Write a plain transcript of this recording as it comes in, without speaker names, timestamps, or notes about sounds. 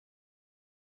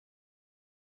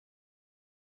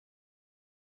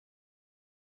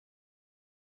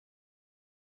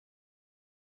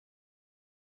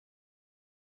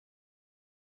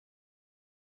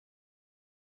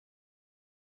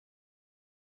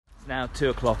It's now 2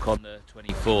 o'clock on the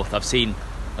 24th. I've seen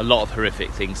a lot of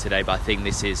horrific things today, but I think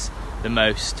this is the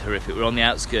most horrific. We're on the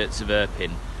outskirts of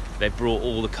Irpin. They've brought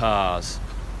all the cars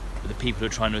with the people who are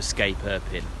trying to escape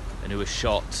Irpin and who were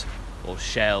shot or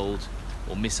shelled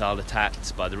or missile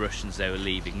attacked by the Russians they were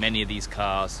leaving. Many of these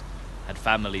cars had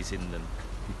families in them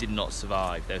who did not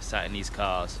survive. They were sat in these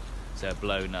cars, so they're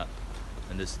blown up.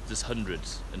 And there's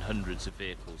hundreds and hundreds of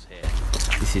vehicles here.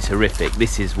 This is horrific.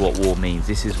 This is what war means.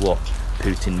 This is what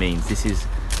Putin means. This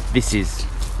is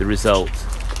the result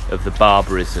of the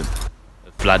barbarism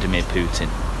of Vladimir Putin.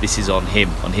 This is on him,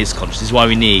 on his conscience. This is why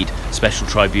we need a special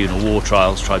tribunal, war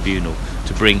trials tribunal,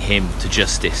 to bring him to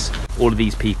justice. All of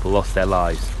these people lost their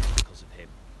lives because of him.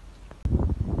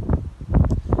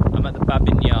 I'm at the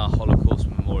Babin Yar Holocaust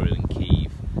Memorial in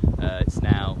Kyiv. It's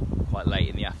now quite late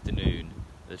in the afternoon,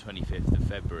 the 25th of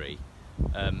February.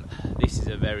 This is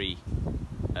a very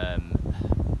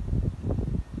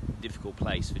difficult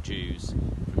place for Jews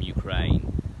from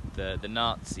Ukraine. The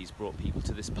Nazis brought people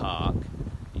to this park.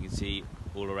 You can see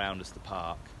all around us the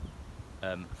park,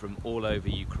 from all over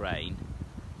Ukraine,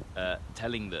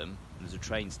 telling them, there's a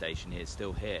train station here,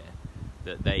 still here,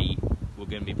 that they were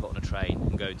going to be put on a train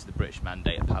and go into the British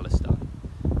Mandate of Palestine.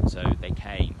 So they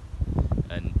came,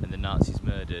 and the Nazis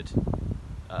murdered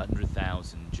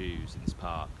 100,000 Jews in this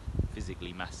park,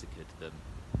 physically massacred them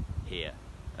here.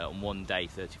 On one day,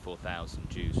 34,000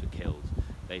 Jews were killed.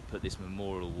 They put this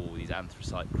memorial wall with these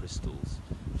anthracite crystals,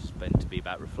 which is meant to be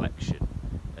about reflection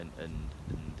and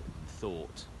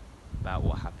thought about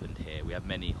what happened here. We have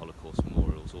many Holocaust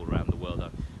memorials all around the world. I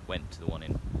went to the one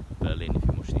in Berlin, if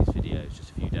you watched these videos,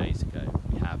 just a few days ago.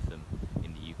 We have them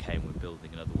in the UK, and we're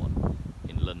building another one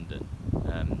in London.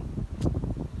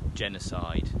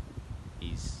 Genocide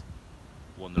is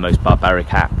one of the most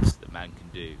barbaric acts that man can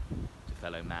do to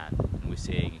fellow man, and we're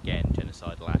seeing again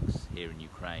genocidal acts here in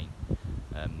Ukraine.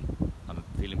 I'm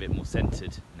feeling a bit more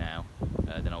centred now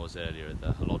than I was earlier at the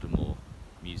Holodomor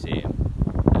Museum,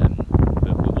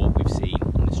 but what we've seen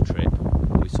on this trip,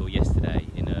 what we saw yesterday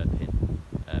in Irpin,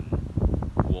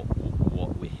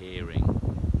 what we're hearing,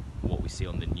 what we see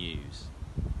on the news,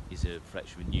 is a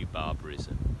reflection of a new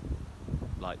barbarism,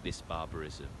 like this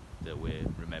barbarism that we're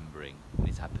remembering and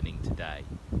is happening today.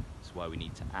 That's why we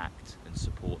need to act and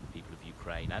support the people of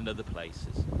Ukraine and other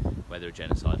places where there are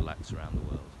genocidal acts around the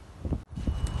world.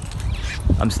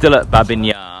 I'm still at Babin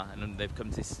Yar, and they've come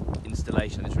to this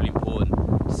installation. It's really important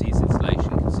to see this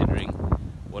installation, considering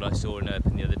what I saw in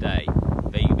Irpin the other day.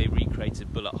 They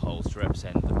recreated bullet holes to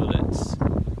represent the bullets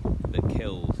that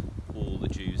killed all the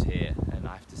Jews here, and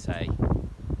I have to say,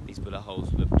 these bullet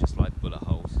holes look just like the bullet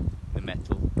holes in the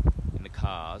metal in the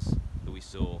cars that we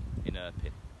saw in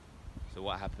Irpin. So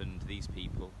what happened to these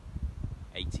people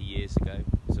 80 years ago,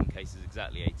 in some cases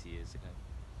exactly 80 years ago?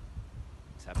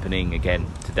 It's happening again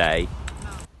today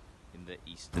in the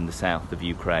east and the south of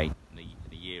Ukraine,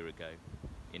 a year ago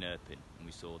in Irpin, and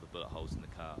we saw the bullet holes in the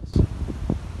cars.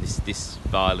 This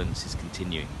violence is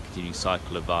continuing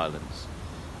cycle of violence,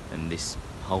 and this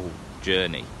whole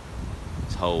journey,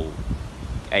 this whole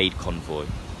aid convoy,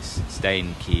 this stay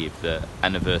in Kyiv, the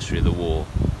anniversary of the war,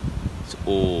 it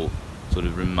all sort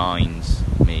of reminds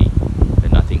me,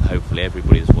 and I think hopefully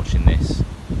everybody that's watching this,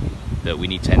 that we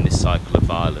need to end this cycle of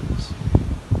violence.